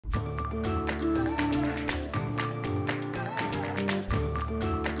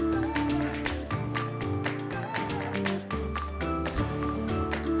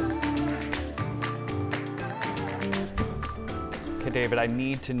David, I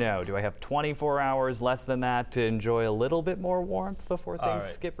need to know, do I have 24 hours, less than that, to enjoy a little bit more warmth before things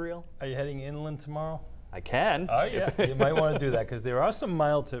skip real? Are you heading inland tomorrow? I can. Oh yeah, you might want to do that because there are some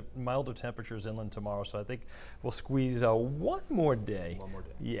milder temperatures inland tomorrow. So I think we'll squeeze one more day. One more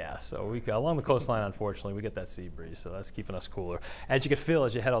day. Yeah. So we along the coastline, unfortunately, we get that sea breeze, so that's keeping us cooler. As you can feel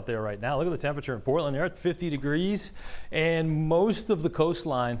as you head out there right now, look at the temperature in Portland. They're at 50 degrees, and most of the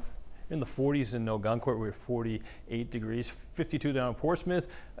coastline in the 40s in Algonquin, we're 48 degrees, 52 down in Portsmouth.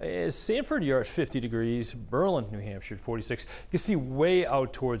 Sanford, you're at 50 degrees. Berlin, New Hampshire, 46. You can see way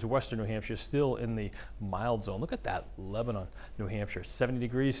out towards western New Hampshire, still in the mild zone. Look at that, Lebanon, New Hampshire, 70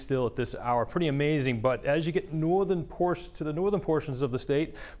 degrees still at this hour. Pretty amazing, but as you get to the northern portions of the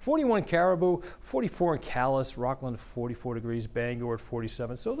state, 41 in Caribou, 44 in Calais, Rockland, 44 degrees, Bangor at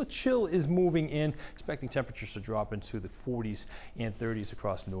 47. So the chill is moving in, expecting temperatures to drop into the 40s and 30s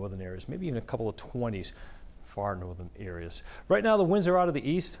across northern areas, maybe even a couple of 20s. Far northern areas. Right now the winds are out of the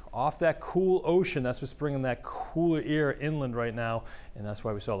east, off that cool ocean. That's what's bringing that cooler air inland right now, and that's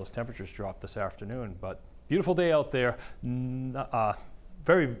why we saw those temperatures drop this afternoon. But beautiful day out there,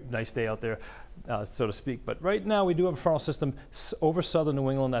 very nice day out there, so to speak. But right now we do have a frontal system over southern New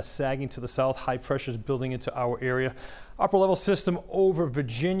England that's sagging to the south. High pressure is building into our area. Upper level system over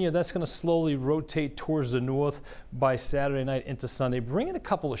Virginia, that's going to slowly rotate towards the north by Saturday night into Sunday, bringing a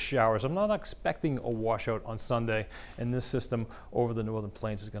couple of showers. I'm not expecting a washout on Sunday, and this system over the northern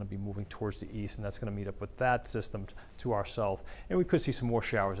plains is going to be moving towards the east, and that's going to meet up with that system to our south, and we could see some more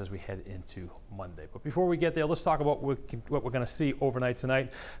showers as we head into Monday. But before we get there, let's talk about what we're going to see overnight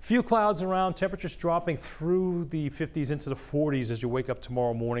tonight. Few clouds around, temperatures dropping through the 50s into the 40s as you wake up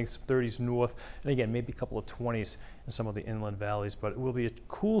tomorrow morning, some 30s north, and again, maybe a couple of 20s in some of the inland valleys, but it will be a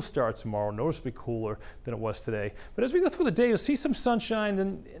cool start tomorrow, noticeably cooler than it was today. But as we go through the day, you'll see some sunshine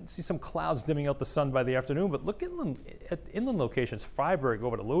and see some clouds dimming out the sun by the afternoon, but look at inland locations, Freiburg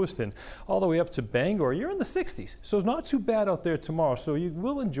over to Lewiston, all the way up to Bangor, you're in the 60s. So it's not too bad out there tomorrow, so you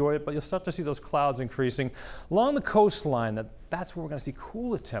will enjoy it, but you'll start to see those clouds increasing. Along the coastline, that's where we're going to see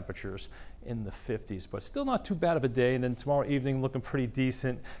cooler temperatures in the 50s, but still not too bad of a day. And then tomorrow evening looking pretty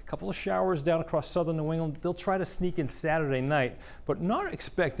decent. A couple of showers down across southern New England. They'll try to sneak in Saturday night, but not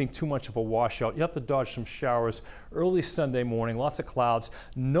expecting too much of a washout. You have to dodge some showers early Sunday morning, lots of clouds,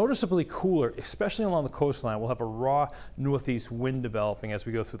 noticeably cooler, especially along the coastline. We'll have a raw northeast wind developing as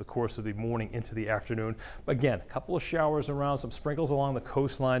we go through the course of the morning into the afternoon. But again, a couple of showers around, some sprinkles along the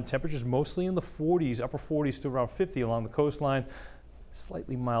coastline, temperatures mostly in the 40s, upper 40s to around 50 along the coastline.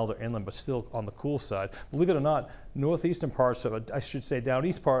 Slightly milder inland, but still on the cool side. Believe it or not, northeastern parts of, I should say down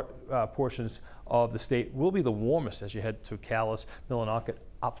east portions of the state will be the warmest as you head to Calais, Millinocket,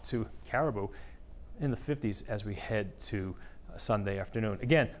 up to Caribou in the 50s as we head to Sunday afternoon.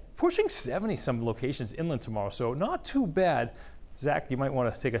 Again, pushing 70 some locations inland tomorrow, so not too bad. Zach, you might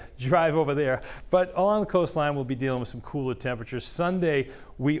want to take a drive over there. But along the coastline, we'll be dealing with some cooler temperatures. Sunday,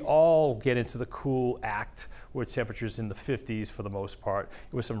 we all get into the cool act where temperatures in the 50s for the most part,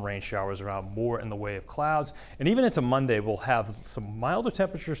 with some rain showers around, more in the way of clouds. And even into Monday, we'll have some milder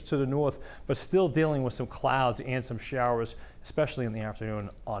temperatures to the north, but still dealing with some clouds and some showers, especially in the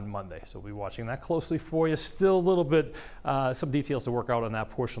afternoon on Monday. So we'll be watching that closely for you. Still a little bit, some details to work out on that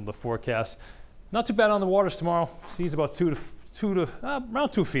portion of the forecast. Not too bad on the waters tomorrow. Seas about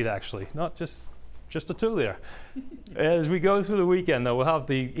around 2 feet actually, not just a 2 there. As we go through the weekend though, we'll have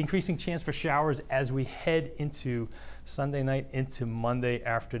the increasing chance for showers as we head into Sunday night into Monday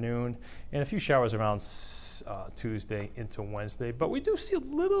afternoon, and a few showers around Tuesday into Wednesday. But we do see a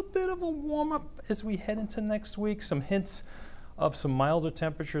little bit of a warm up as we head into next week. Some hints of some milder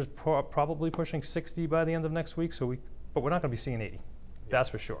temperatures, probably pushing 60 by the end of next week. But we're not going to be seeing 80. That's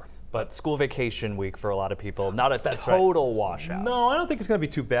for sure. But school vacation week for a lot of people, not a total washout. No, I don't think it's going to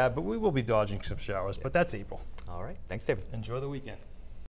be too bad, but we will be dodging some showers, but that's April. All right. Thanks, David. Enjoy the weekend.